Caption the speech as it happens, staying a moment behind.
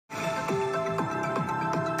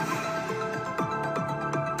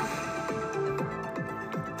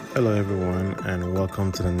Hello, everyone, and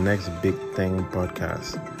welcome to the Next Big Thing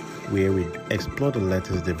podcast, where we explore the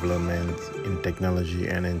latest developments in technology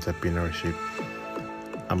and entrepreneurship.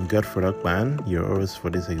 I'm Godfrey Okban, your host for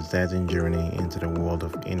this exciting journey into the world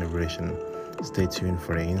of innovation. Stay tuned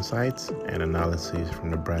for the insights and analysis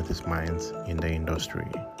from the brightest minds in the industry.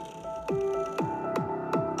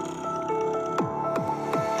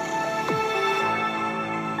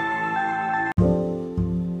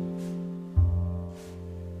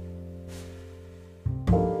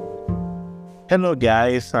 Hello,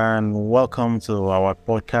 guys, and welcome to our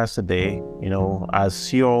podcast today.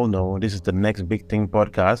 As you all know, this is the Next Big Thing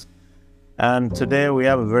podcast. And today we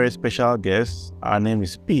have a very special guest. Her name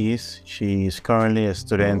is Peace. She is currently a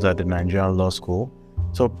student at the Nigerian Law School.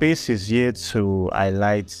 So Peace is here to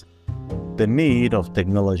highlight the need of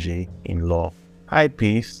technology in law. Hi,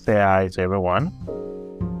 Peace. Say hi to everyone.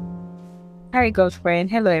 Hi, Godfrey.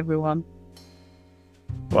 Hello, everyone.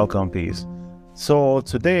 Welcome, Peace. So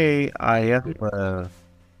today I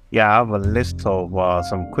have a list of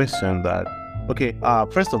some questions that. Okay,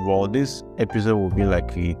 first of all, this episode will be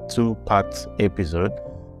like a two-part episode.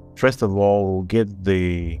 First of all, we'll get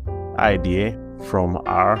the idea from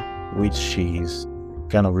her, which she's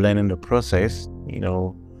kind of learning the process,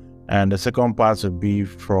 and the second part will be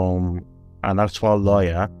from an actual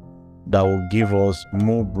lawyer that will give us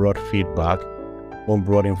more broad feedback, more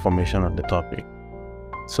broad information on the topic.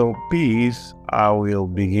 So, Peace, I will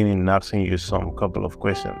begin in asking you some couple of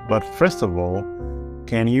questions. But first of all,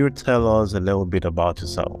 can you tell us a little bit about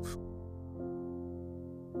yourself?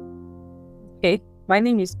 Okay, my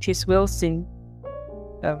name is Peace Wilson.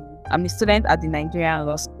 I'm a student at the Nigerian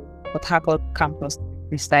Law School, Port Harcourt campus, to be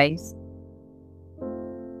precise.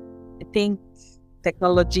 I think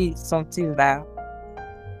technology is something that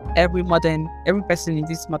every person in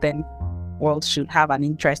this modern world should have an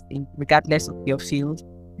interest in, regardless of your field.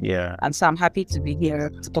 Yeah. And so I'm happy to be here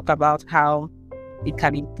to talk about how it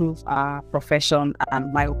can improve our profession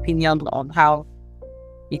and my opinion on how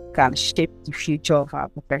it can shape the future of our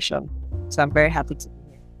profession. So I'm very happy to be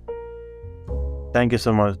here. Thank you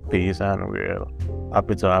so much, Peace, and we're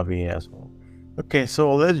happy to have you here as well. Okay,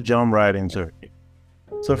 so let's jump right into it.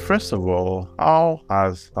 So first of all, how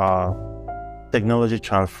has technology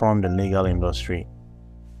transformed the legal industry?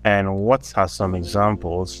 And what are some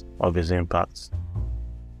examples of its impacts?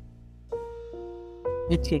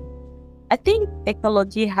 Okay. I think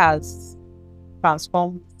technology has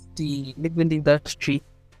transformed the legal industry,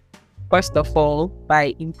 first of all,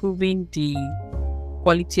 by improving the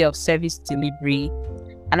quality of service delivery.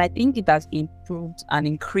 And I think it has improved and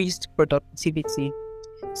increased productivity.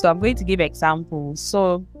 So I'm going to give examples.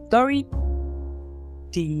 So during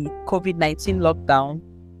the COVID-19 lockdown,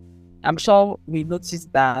 I'm sure we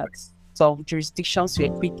noticed that some jurisdictions were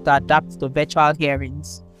quick to adapt to virtual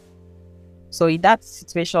hearings. So in that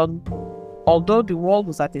situation, although the world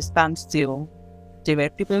was at a standstill, there were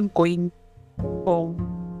people going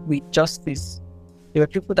home with justice. There were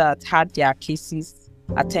people that had their cases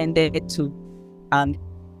attended to. And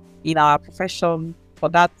in our profession, for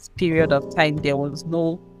that period of time, there was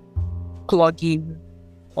no clogging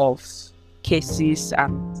of cases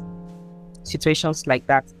and situations like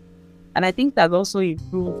that. And I think that also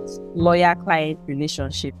improved lawyer-client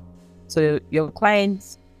relationship. So your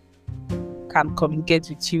clients can communicate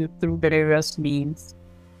with you through various means,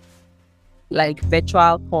 like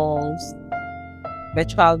virtual calls,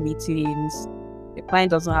 virtual meetings. The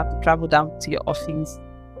client doesn't have to travel down to your office.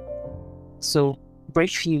 So,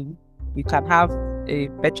 brief you can have a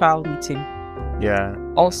virtual meeting. Yeah.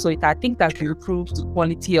 Also, I think that improved the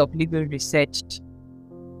quality of legal research.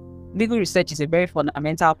 Legal research is a very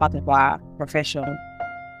fundamental part of our profession.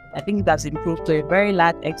 I think that's improved to a very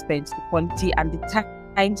large extent the quality and the time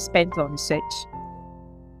spent on research.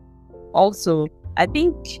 Also, I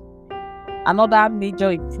think another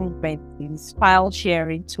major improvement is file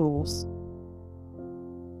sharing tools.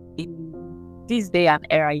 In this day and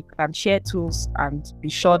era, you can share tools and be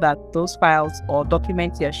sure that those files or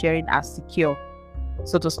documents you're sharing are secure.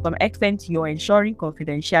 So to some extent, you're ensuring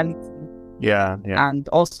confidentiality. Yeah. And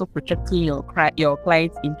also protecting your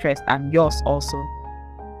client's interest and yours also.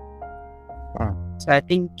 So I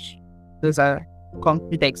think those are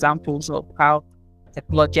concrete examples of how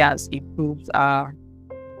technology has improved our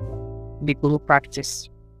legal practice.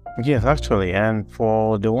 Yes, actually, and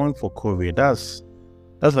for the one for COVID, that's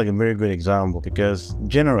like a very good example because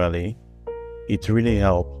generally, it really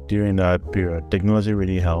helped during that period. Technology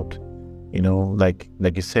really helped. Like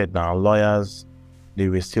you said, now lawyers, they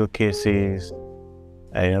were still cases,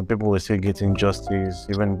 and people were still getting justice,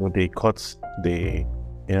 even with the courts, it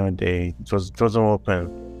wasn't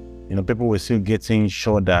open. people were still getting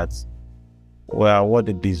sure that, well, what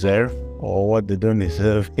they deserve or what they don't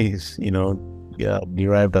deserve is,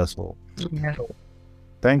 derived as well. Yeah.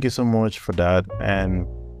 Thank you so much for that. And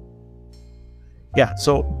yeah,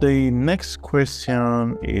 so the next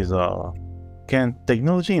question is, can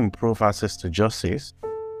technology improve access to justice?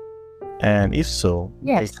 And if so,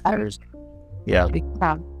 Yes, yeah, we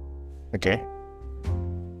can. okay.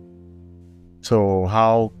 So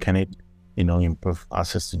how can it, improve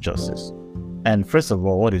access to justice? And first of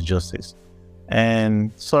all, what is justice?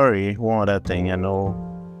 And sorry, one other thing, I know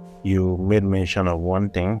you made mention of one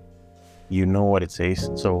thing, you know what it says.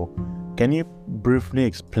 So can you briefly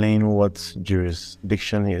explain what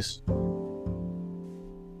jurisdiction is?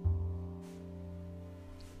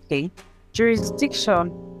 Okay.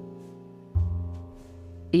 Jurisdiction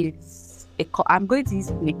is I'm going to use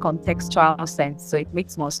it in a contextual sense, so it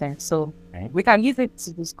makes more sense. So Okay. we can use it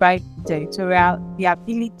to describe the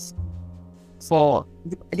ability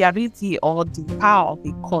or the power of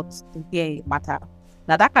the court to hear a matter.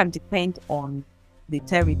 Now that can depend on the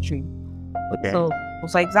territory. Okay. So,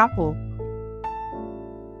 for example,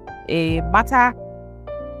 a matter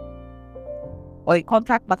or a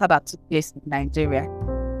contract matter that took place in Nigeria,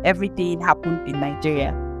 everything happened in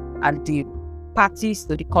Nigeria, and the parties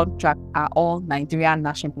to the contract are all Nigerian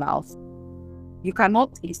nationals. You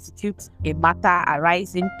cannot institute a matter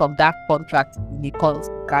arising from that contract in the court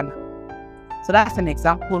of Ghana. So that's an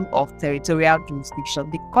example of territorial jurisdiction.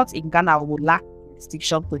 The court in Ghana will lack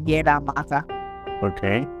jurisdiction to hear that matter.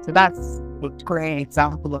 Okay. So that's a clear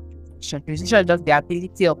example of jurisdiction. Jurisdiction is just the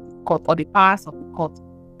ability of the court or the powers of the court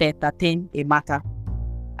to entertain a matter.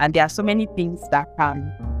 And there are so many things that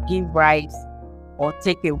can give rise or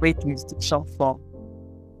take away jurisdiction from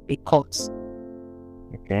a court.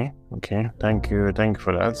 Okay. Thank you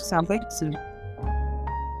for that. So I'm going to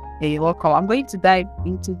you're welcome. I'm going to dive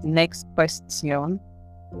into the next question.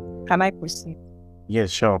 Can I proceed?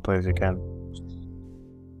 Yes, sure, please, you can.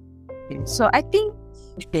 Okay. So I think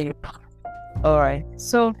all right.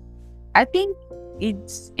 So I think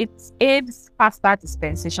it aids faster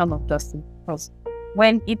dispensation of justice, because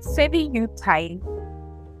when it's saving you time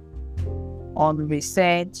on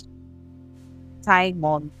research, time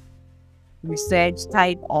on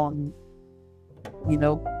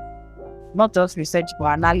not just research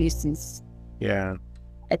but analysis. Yeah.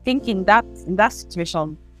 I think in that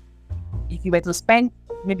situation, if you were to spend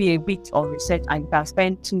maybe a week on research and you can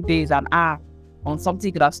spend 2 days, an hour on something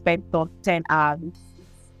you could have spent 10 hours,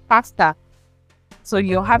 faster. So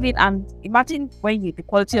you're having, and imagine when the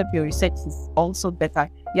quality of your research is also better,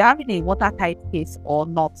 you're having a watertight case or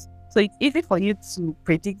not. So it's easy for you to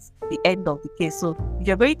predict the end of the case. So if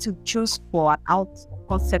you're going to choose for an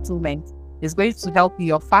out-of-court settlement, it's going to help you.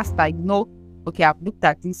 You're faster. Okay, I've looked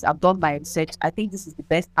at this, I've done my research. I think this is the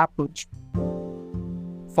best approach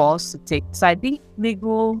for us to take. So I think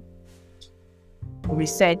legal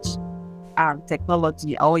research and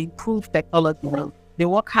technology, or improved technology, they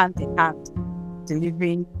work hand in hand,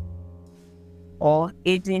 delivering or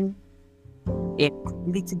aiding a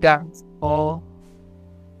litigant or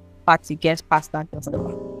party gets past that justice.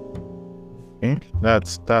 Okay.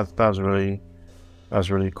 That's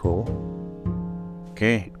really cool.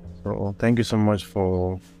 Okay. So thank you so much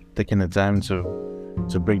for taking the time to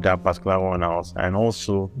break that particular one out. And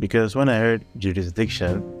also, because when I heard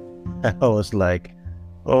jurisdiction, I was like,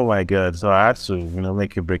 oh my God. So I had to,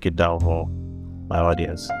 make you break it down for my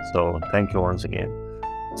audience. So thank you once again.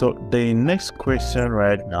 So the next question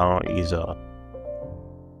right now is,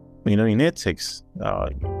 in ethics, there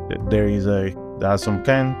are some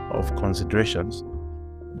kind of considerations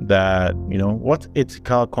that, what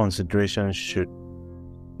ethical considerations should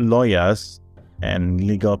lawyers and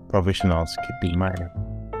legal professionals keep in mind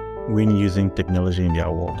when using technology in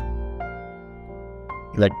their work?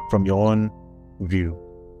 Like from your own view.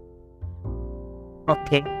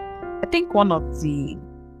 Okay. I think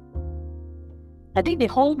the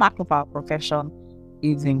hallmark of our profession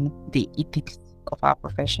is in the ethics of our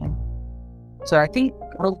profession. So I think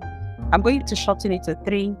I'm going to shorten it to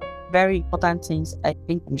 3 very important things I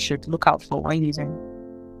think we should look out for when using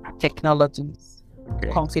technologies. Okay.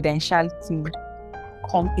 Confidentiality,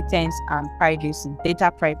 competence, and privacy,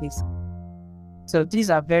 data privacy. So these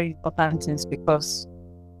are very important things because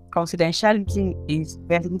confidentiality is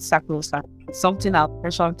very sacrosanct, something our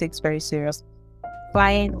profession takes very serious.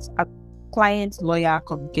 Client-lawyer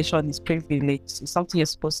communication is privileged. It's something you're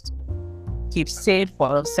supposed to keep safe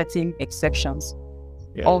for certain exceptions.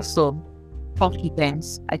 Yeah. Also,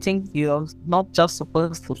 competence. I think you're not just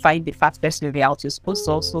supposed to find the fastest way out. You're supposed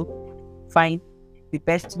to also find the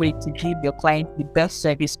best way to give your client the best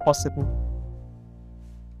service possible.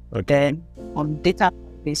 Okay. Then on data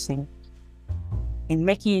basing, in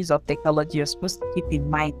making use of technology, you're supposed to keep in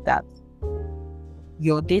mind that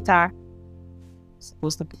your data is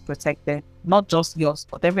supposed to be protected, not just yours,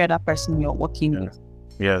 but every other person you're working with.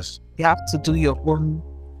 Yes. You have to do your own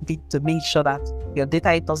bit to make sure that your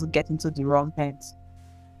data doesn't get into the wrong hands.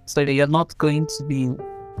 So that you're not going to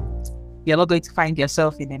find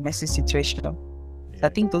yourself in a messy situation. So I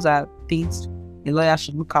think those are things a lawyer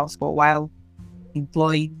should look out for while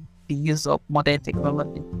employing the use of modern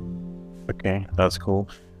technology. Okay, that's cool.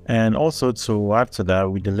 And also to add to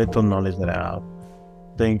that, with the little knowledge that I have,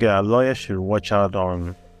 I think a lawyer should watch out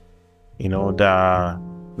on, the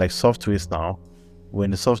like softwares now.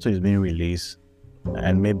 When the software is being released,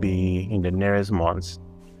 and maybe in the nearest months,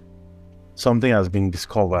 something has been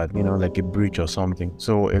discovered, like a breach or something.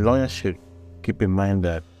 So a lawyer should keep in mind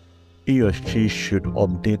that he or she should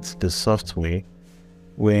update the software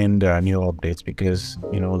when there are new updates, because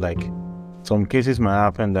like some cases might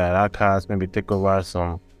happen that hackers maybe take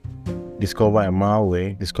over discover a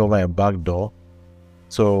malware, discover a backdoor.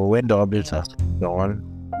 So when the updates are done,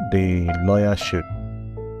 the lawyer should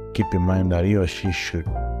keep in mind that he or she should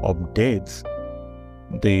update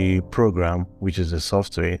the program, which is the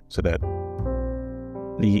software, so that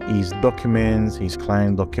his documents, his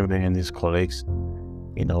client document, his colleagues,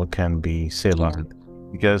 can be saved.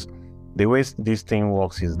 Because the way this thing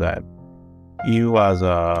works is that you as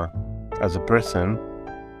a person,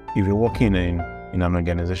 if you're working in an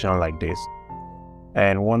organization like this,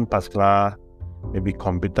 and one particular maybe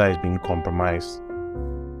computer is being compromised,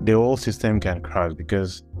 the whole system can crash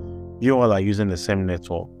because you all are using the same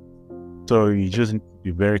network. So you just need to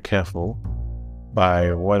be very careful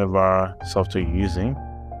by whatever software you're using.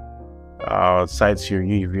 Sites if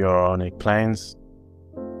you're on a client's,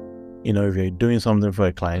 if you're doing something for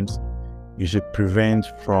a client, you should prevent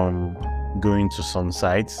from going to some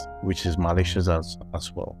sites which is malicious as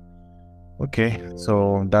well. Okay,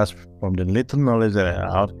 so that's from the little knowledge that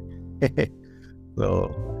I have.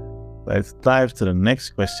 So let's dive to the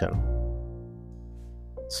next question.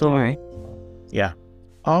 So, yeah,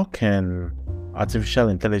 how can artificial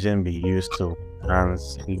intelligence be used to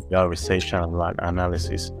enhance legal research and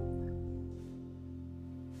analysis?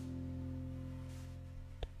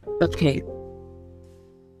 Okay.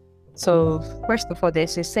 So first of all,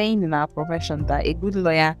 there's a saying in our profession that a good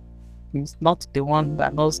lawyer is not the one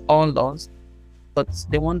that knows all laws, but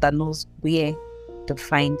the one that knows where to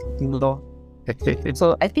find the law.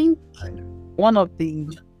 So I think one of the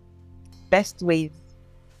best ways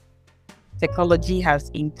technology has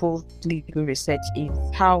improved legal research is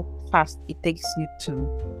how fast it takes you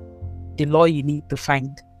to the law you need to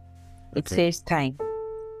find. It saves time.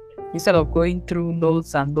 Instead of going through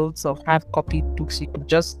loads and loads of hard copy books, you could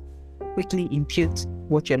just quickly impute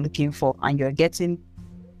what you're looking for and you're getting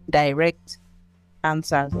direct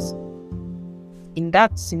answers. In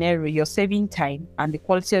that scenario, you're saving time and the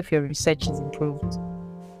quality of your research is improved.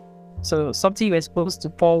 So something you were supposed to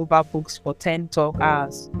pore over books for 10, 12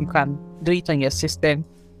 hours, you can do it on your system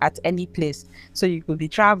at any place. So you could be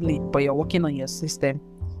traveling, but you're working on your system.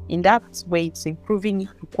 In that way, it's improving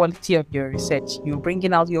the quality of your research.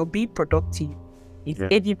 You'll be productive. It's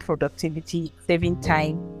aiding productivity, saving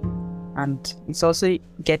time, and it's also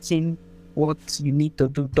getting what you need to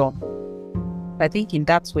do done. I think in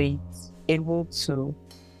that way, it's able to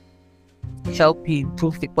help you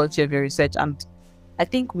improve the quality of your research. And I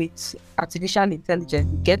think with artificial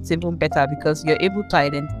intelligence, it gets even better because you're able to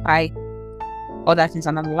identify other things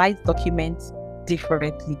and analyze documents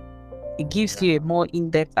differently. It gives you a more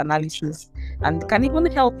in-depth analysis and can even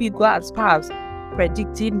help you go as far as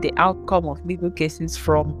predicting the outcome of legal cases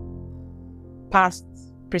from past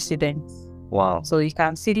precedents. Wow. So you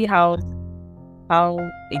can see how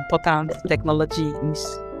important technology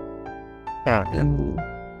is. Yeah.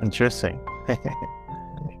 Interesting.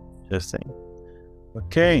 Interesting.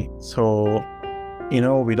 Okay, so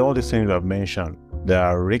with all these things I've mentioned, there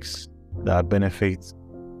are risks, there are benefits,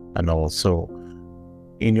 and also,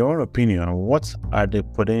 in your opinion, what are the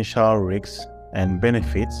potential risks and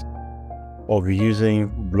benefits of using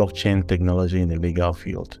blockchain technology in the legal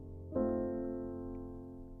field?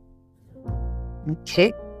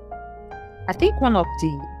 Okay. I think one of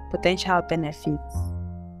the potential benefits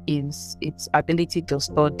is its ability to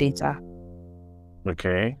store data.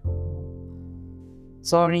 Okay.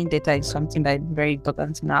 Storing data is something that is very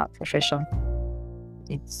important in our profession.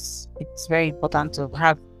 It's very important to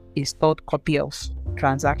have a stored copy of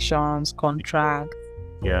transactions, contracts,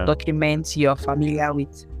 documents you're familiar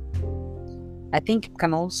with. I think it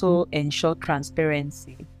can also ensure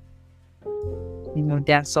transparency.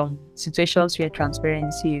 There are some situations where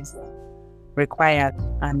transparency is required,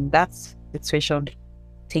 and that's the situation. I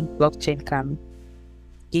think blockchain can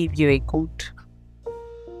give you a good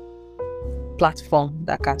platform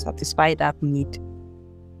that can satisfy that need.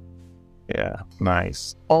 Yeah,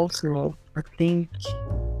 nice. Also, I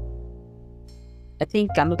think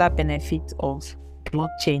another benefit of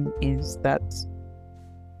blockchain is that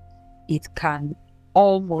it can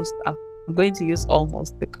almost, I'm going to use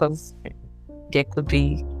almost because there could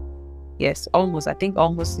be, yes, almost. I think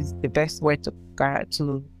almost is the best way to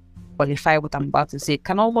qualify what I'm about to say. It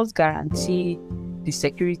can almost guarantee the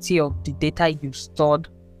security of the data you stored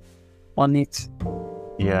on it.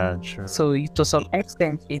 Yeah, sure. So to some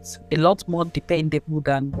extent, it's a lot more dependable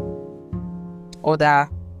than other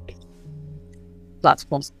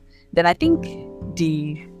platforms. Then I think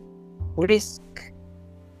the risk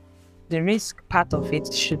part of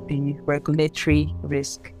it should be regulatory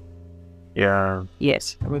risk. Yeah.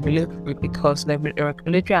 Yes, regulatory, because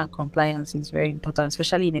regulatory and compliance is very important,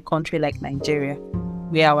 especially in a country like Nigeria,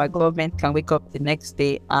 where our government can wake up the next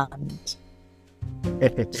day and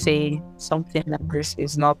say something like this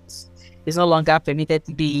is no longer permitted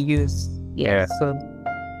to be used. Yeah. So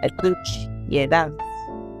I think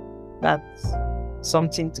that's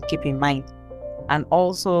something to keep in mind. And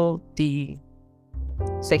also the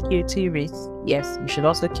security risk, yes, you should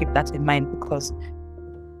also keep that in mind, because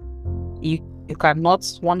you cannot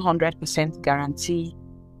 100% guarantee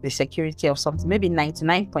the security of something, maybe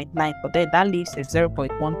 99.9, but then that leaves a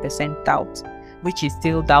 0.1% doubt, which is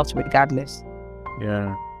still doubt regardless.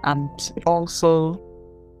 Yeah. And also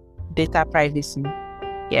data privacy,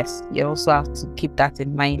 yes, you also have to keep that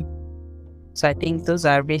in mind. So I think those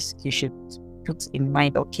are risks you should put in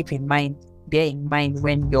mind or keep in mind, bear in mind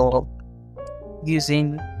when you're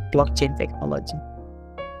using blockchain technology.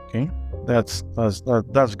 Okay,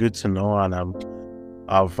 that's good to know, and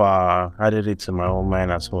I've added it to my own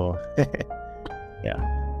mind as well. Yeah.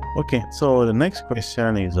 Okay, so the next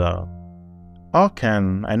question is how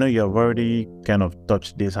can, I know you have already kind of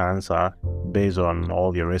touched this answer based on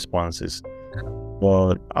all your responses,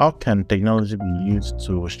 but how can technology be used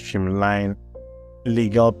to streamline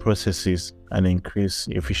legal processes and increase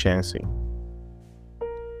efficiency?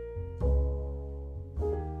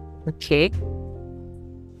 Okay.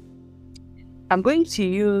 I'm going to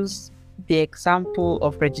use the example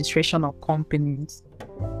of registration of companies,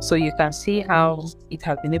 so you can see how it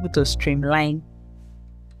has been able to streamline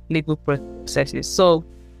legal processes. So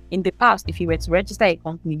in the past, if you were to register a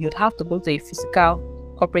company, you'd have to go to a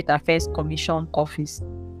physical Corporate Affairs Commission office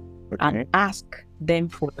and ask them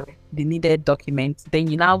for the needed documents. Then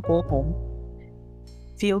you now go home,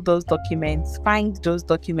 fill those documents, find those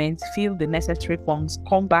documents, fill the necessary forms,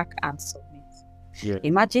 come back and submit. Yeah.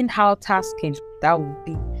 Imagine how tasking that would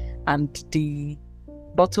be, and the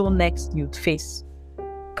bottlenecks you'd face,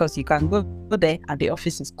 because you can go there and the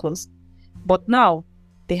office is closed. But now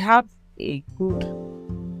they have a good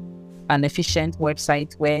and efficient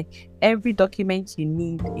website where every document you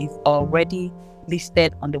need is already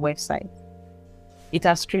listed on the website. It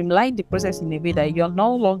has streamlined the process in a way that you're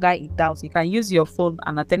no longer in doubt. You can use your phone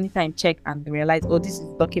and at any time check and realize, oh, this is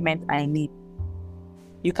the document I need.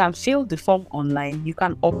 You can fill the form online. You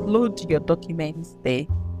can upload your documents there.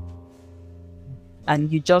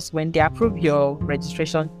 And you just, when they approve your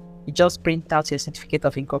registration, you just print out your certificate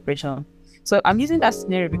of incorporation. So I'm using that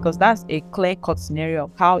scenario because that's a clear-cut scenario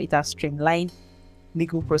of how it has streamlined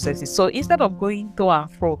legal processes. So instead of going to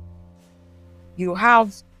and fro, you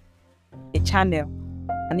have a channel.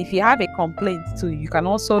 And if you have a complaint too, you can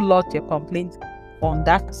also lodge your complaint on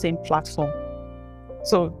that same platform.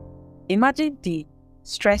 So imagine the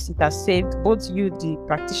stress it has saved both you, the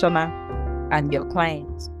practitioner, and your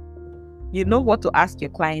client. You know what to ask your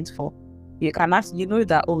client for. You can ask, you know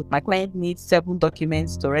that, oh, my client needs 7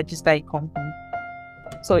 documents to register a company.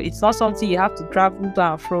 So it's not something you have to travel to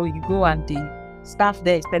and fro. You go and the staff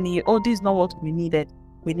there is telling you, oh, this is not what we needed.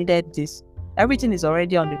 We needed this. Everything is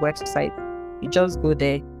already on the website. You just go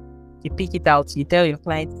there, you pick it out, you tell your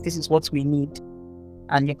client, this is what we need.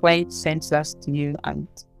 And your client sends that to you, and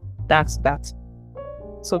that's that.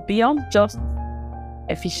 So beyond just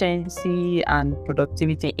efficiency and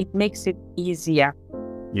productivity, it makes it easier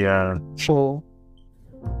for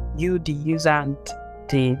you, the user, and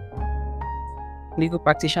the legal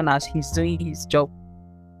practitioner as he's doing his job.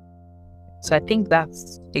 So I think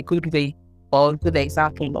that's a good way or a good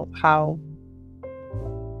example of how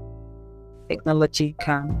technology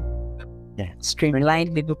can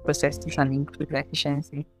streamline legal processes and improve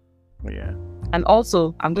efficiency. Yeah. And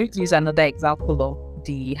also, I'm going to use another example of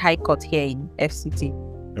the High Court here in FCT,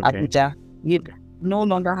 Abuja. You no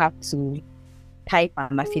longer have to type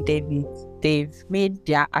an affidavit, they've made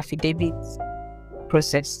their affidavit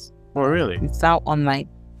process. Oh, really? It's now online.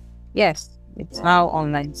 Yes, it's now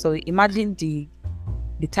online. So imagine the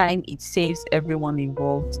time it saves everyone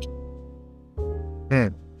involved.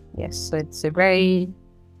 Yes, so it's a very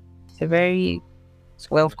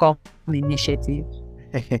welcome initiative.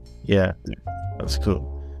 Yeah, that's cool.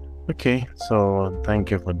 Okay, so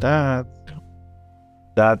thank you for that.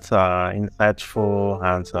 That's insightful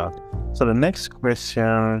answer. So the next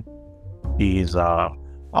question is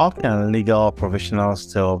how can legal professionals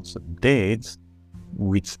stay up to date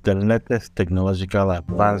with the latest technological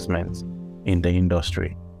advancements in the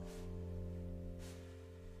industry?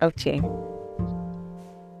 Okay.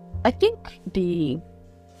 I think the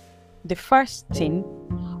first thing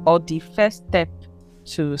or the first step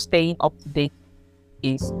to staying up to date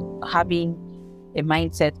is having a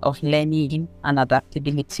mindset of learning and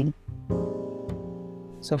adaptability.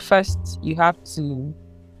 So first, you have to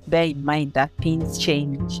bear in mind that things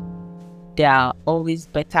change. There are always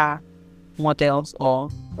better models or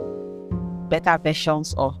better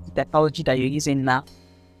versions of the technology that you're using now.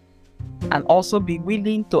 And also be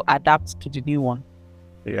willing to adapt to the new one.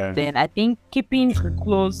 Yeah. Then I think keeping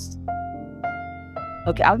close,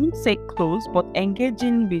 okay, I wouldn't say close, but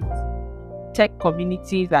engaging with tech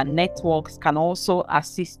communities and networks can also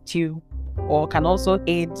assist you or can also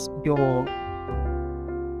aid your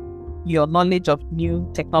knowledge of new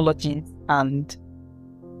technologies. And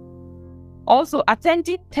also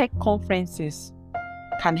attending tech conferences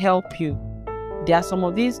can help you. There are some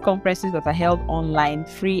of these conferences that are held online,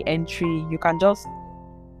 free entry. You can just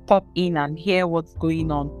pop in and hear what's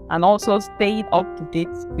going on, and also staying up to date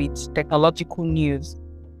with technological news.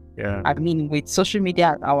 Yeah. I mean, with social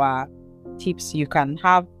media at our tips, you can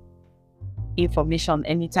have information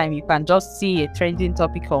anytime. You can just see a trending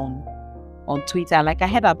topic on Twitter. Like I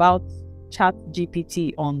heard about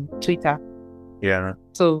ChatGPT on Twitter. Yeah.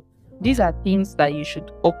 So these are things that you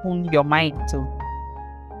should open your mind to.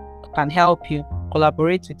 Can help you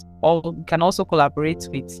collaborate with all. You can also collaborate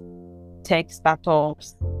with tech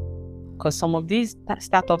startups, because some of these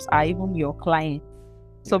startups are even your clients.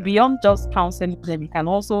 So beyond just counseling them, you can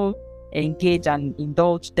also engage and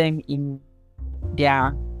indulge them in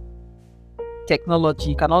their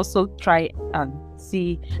technology. You can also try and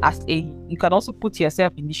see you can also put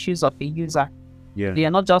yourself in the shoes of a user. Yeah.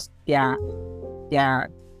 You're not just their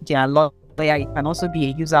lawyer. You can also be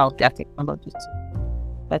a user of their technology too.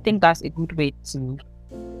 I think that's a good way to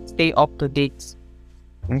stay up to date.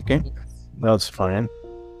 Okay, that's fine.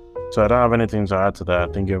 So I don't have anything to add to that.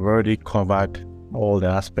 I think you've already covered all the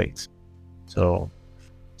aspects. So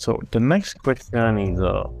the next question is,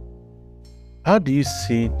 how do you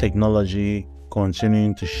see technology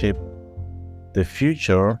continuing to shape the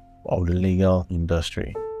future of the legal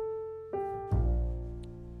industry?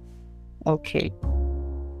 Okay.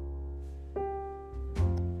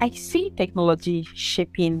 I see technology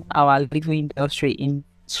shaping our legal industry in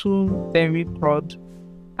two very broad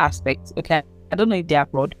aspects. Okay, I don't know if they are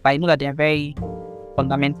broad, but I know that they are very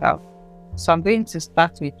fundamental. So I'm going to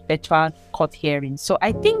start with virtual court hearings. So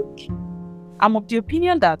I think I'm of the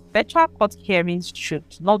opinion that virtual court hearings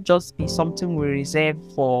should not just be something we reserve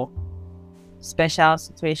for special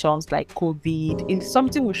situations like COVID. It's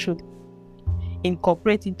something we should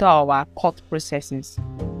incorporate into our court processes.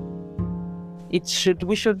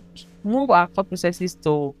 We should move our court processes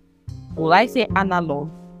to, will I say analog,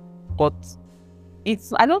 but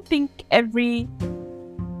I don't think every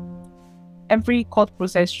court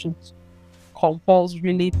process should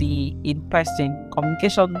compulsorily be in person.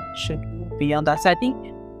 Communication should move beyond that. So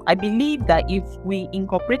I believe that if we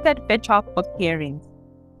incorporated virtual court hearings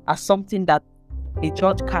as something that a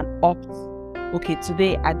judge can opt, okay,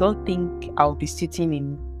 today I don't think I'll be sitting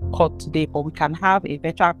in court today, but we can have a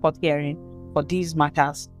virtual court hearing for these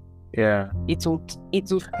matters. Yeah. It will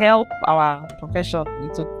help our profession.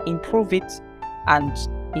 It will improve it and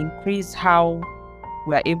increase how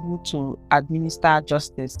we are able to administer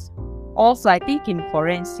justice. Also, I think in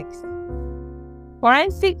forensics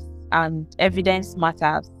and evidence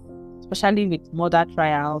matters, especially with murder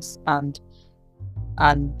trials and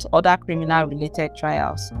other criminal related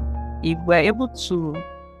trials. If we're able to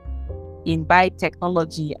imbibe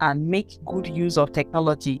technology and make good use of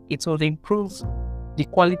technology, it will improve the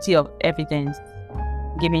quality of evidence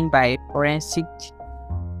given by forensic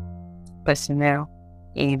personnel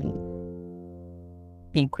in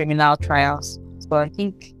criminal trials. So I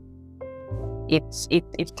think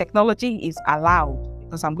if technology is allowed,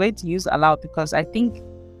 because I'm going to use allowed because I think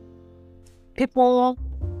people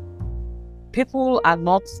are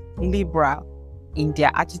not liberal in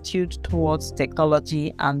their attitude towards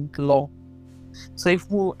technology and law. So if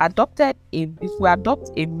we adopt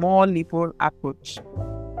a more liberal approach,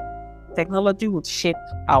 technology would shape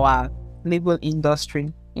our legal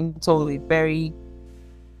industry into a very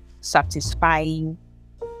satisfying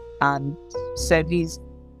and service.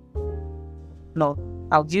 No,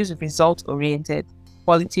 I'll use result-oriented,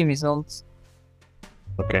 quality results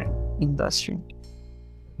Okay. industry.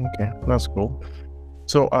 Okay, that's cool.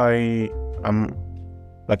 So I'm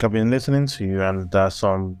like I've been listening to you, and there's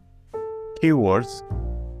some keywords.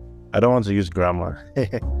 I don't want to use grammar.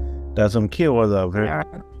 There's some keywords that are very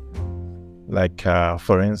like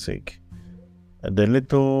forensic. The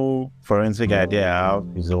little forensic idea I have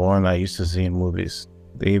is the one I used to see in movies,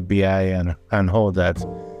 the ABI and all that.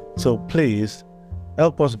 So please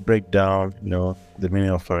help us break down, the meaning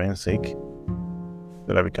of forensic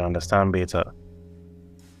so that we can understand better.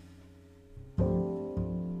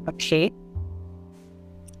 Okay.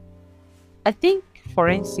 I think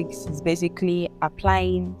forensics is basically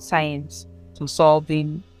applying science to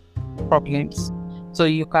solving problems. So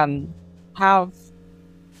you can have,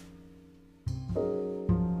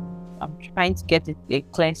 I'm trying to get a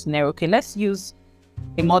clear scenario. Okay, let's use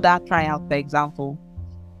a murder trial, for example.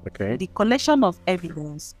 Okay. The collection of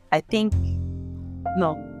evidence, a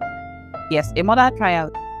murder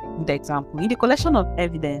trial, the example. In the collection of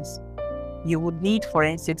evidence, you would need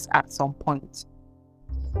forensics at some point.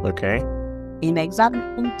 Okay. In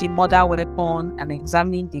examining the murder weapon and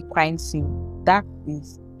examining the crime scene, that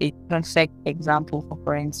is a perfect example for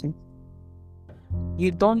forensics.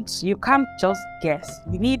 You can't just guess.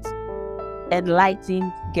 You need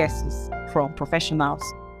enlightened guesses from professionals.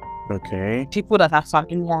 Okay. People that are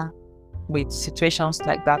familiar with situations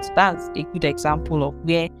like that. That's a good example of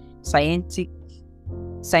where scientific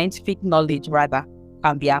knowledge rather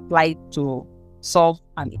can be applied to solve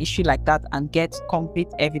an issue like that and get concrete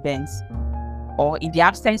evidence. Or in the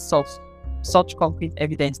absence of such concrete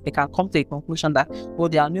evidence, they can come to a conclusion that,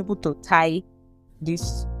 they are unable to tie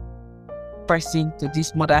this person to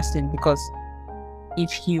this murder scene, because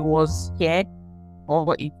if he was here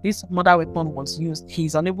or if this murder weapon was used,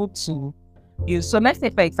 he's unable to use. So let's say,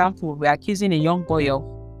 for example, we're accusing a young boy of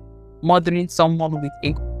murdering someone with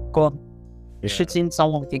a gun, shooting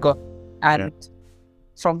someone with a gun. And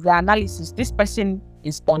from the analysis, this person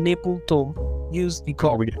is unable to use the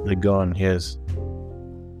gun. The gun, yes.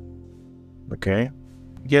 Okay.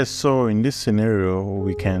 Yes, so in this scenario,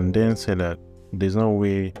 we can then say that there's no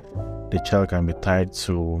way the child can be tied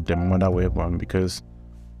to the murder weapon, because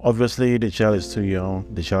obviously the child is too young,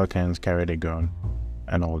 the child can't carry the gun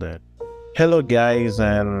and all that. Hello guys,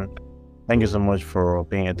 and thank you so much for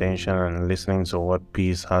paying attention and listening to what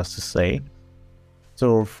Peace has to say.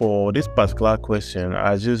 So for this particular question,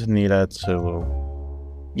 I just needed to,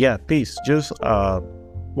 Peace, just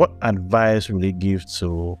what advice will you give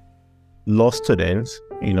to law students,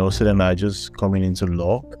 students that are just coming into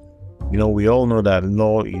law? We all know that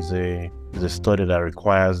law is a study that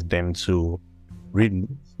requires them to read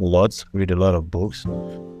a lot of books.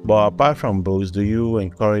 But apart from books, do you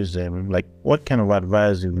encourage them, like what kind of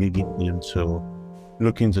advice do you give them to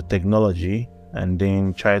look into technology and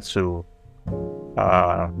then try to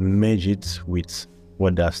merge it with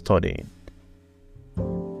what they're studying?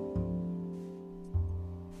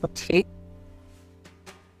 Okay.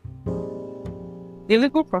 The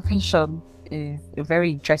legal profession is a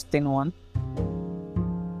very interesting one.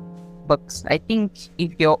 But I think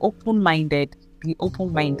if you're open-minded, be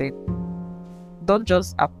open-minded. Don't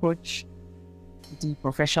just approach the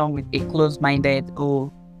profession with a closed-minded,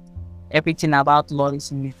 everything about law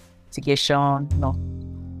is litigation. No.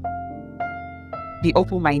 Be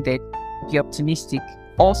open-minded, be optimistic,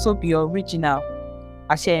 also be original.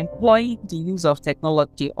 As you're employing the use of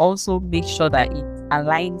technology, also make sure that it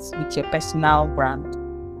aligns with your personal brand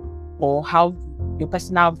or how your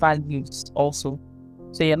personal values also.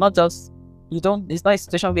 So you're not just, it's not a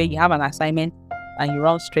situation where you have an assignment and you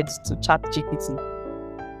run straight to ChatGPT.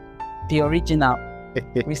 Be original.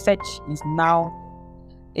 Research is now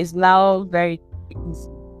very,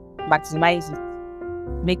 maximize it,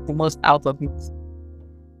 make the most out of it.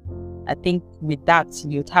 I think with that,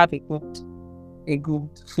 you'd have a good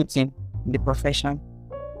footing in the profession.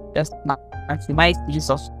 Just maximize the use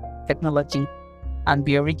of technology and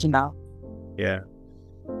be original. Yeah.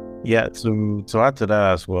 To add to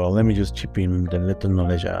that as well, let me just chip in the little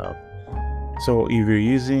knowledge I have. So if you're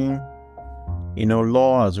using,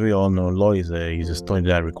 law, as we all know, law is a study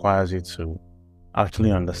that requires you to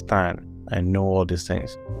actually understand and know all these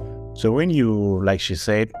things. So when you, like she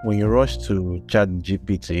said, when you rush to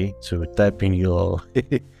ChatGPT to type in your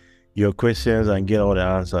your questions and get all the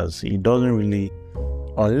answers, it doesn't really,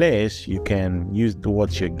 unless you can use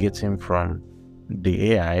what you're getting from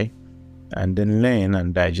the AI and then learn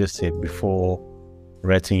and digest it before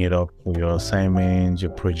writing it up for your assignments,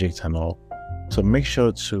 your projects, and all. So make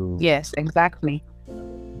sure to Yes, exactly.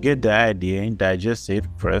 get the idea, digest it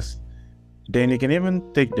first. Then you can even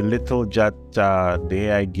take the little chat the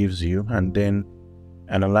AI gives you and then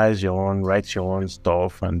analyze your own, write your own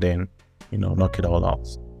stuff, and then knock it all out.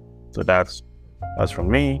 So that's from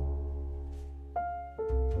me.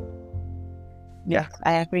 Yeah,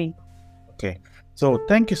 I agree. Okay. So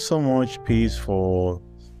thank you so much, Peace, for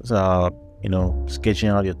sketching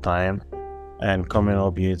out your time and coming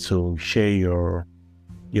up here to share your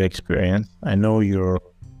experience. I know you're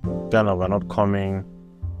kind of an upcoming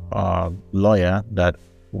lawyer that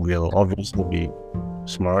will obviously be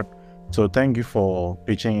smart. So thank you for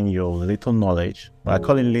pitching your little knowledge. I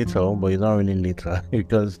call it little, but it's not really little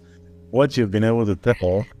because what you've been able to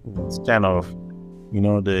tell is kind of,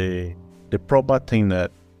 the proper thing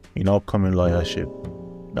that upcoming lawyership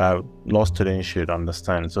that law students should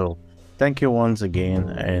understand. So thank you once again,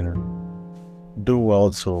 and do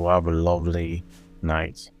well to have a lovely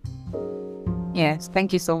night. Yes,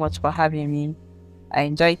 thank you so much for having me. I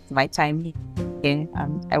enjoyed my time here,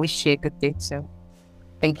 and I wish you a good day. So,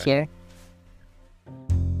 thank you.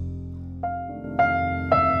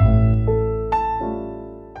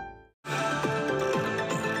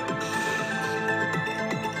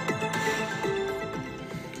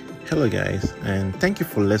 Hello, guys, and thank you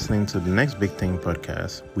for listening to the Next Big Thing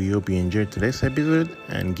podcast. We hope you enjoyed today's episode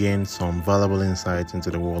and gained some valuable insights into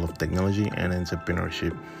the world of technology and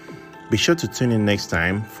entrepreneurship. Be sure to tune in next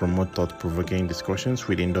time for more thought-provoking discussions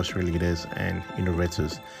with industry leaders and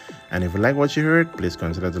innovators. And if you like what you heard, please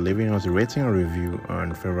consider leaving us a rating or review on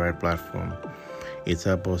your favorite platform. It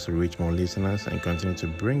helps us to reach more listeners and continue to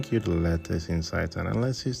bring you the latest insights and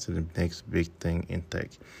analysis to the next big thing in tech.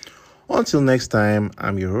 Until next time,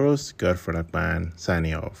 I'm your host, Godfred Akpan,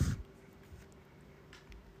 signing off.